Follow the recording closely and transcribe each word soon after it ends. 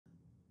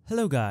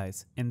Hello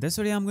guys, in this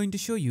video I'm going to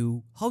show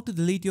you how to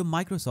delete your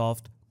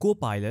Microsoft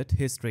Copilot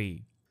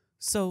history.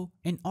 So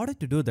in order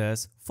to do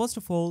this, first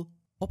of all,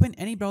 open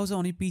any browser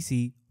on your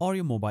PC or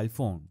your mobile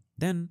phone.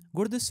 Then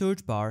go to the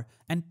search bar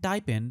and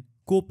type in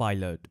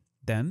Copilot.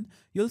 Then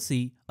you'll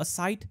see a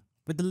site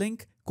with the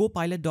link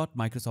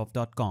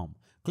copilot.microsoft.com.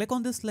 Click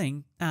on this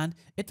link and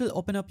it will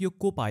open up your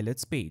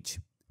Copilot's page.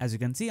 As you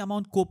can see, I'm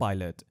on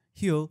Copilot.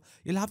 Here,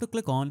 you'll have to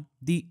click on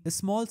the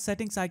small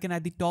settings icon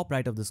at the top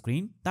right of the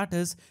screen, that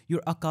is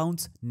your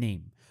account's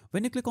name.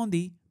 When you click on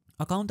the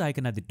account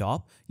icon at the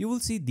top, you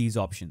will see these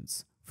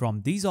options.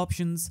 From these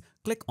options,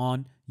 click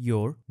on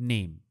your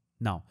name.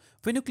 Now,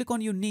 when you click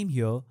on your name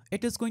here,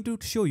 it is going to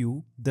show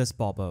you this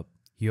pop-up.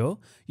 Here,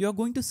 you are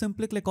going to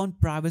simply click on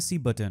privacy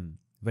button.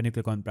 When you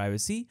click on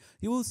privacy,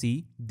 you will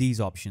see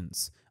these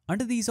options.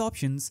 Under these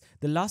options,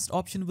 the last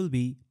option will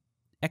be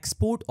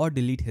export or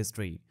delete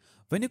history.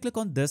 When you click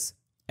on this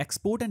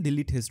export and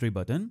delete history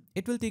button,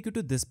 it will take you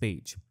to this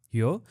page.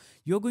 Here,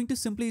 you're going to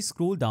simply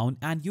scroll down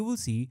and you will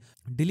see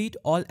delete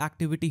all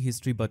activity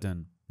history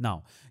button.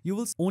 Now, you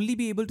will only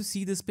be able to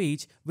see this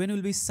page when you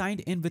will be signed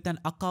in with an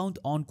account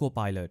on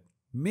Copilot.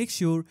 Make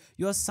sure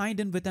you are signed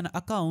in with an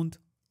account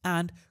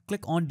and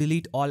click on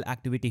delete all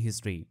activity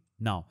history.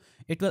 Now,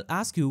 it will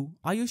ask you,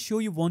 are you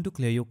sure you want to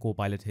clear your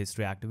Copilot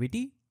history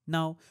activity?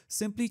 Now,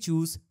 simply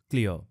choose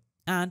clear.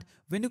 And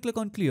when you click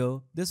on clear,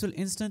 this will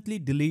instantly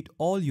delete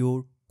all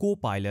your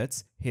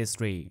Copilot's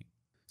history.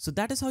 So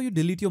that is how you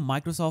delete your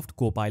Microsoft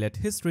Copilot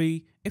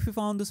history. If you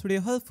found this video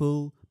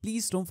helpful,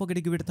 please don't forget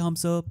to give it a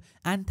thumbs up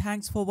and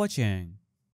thanks for watching.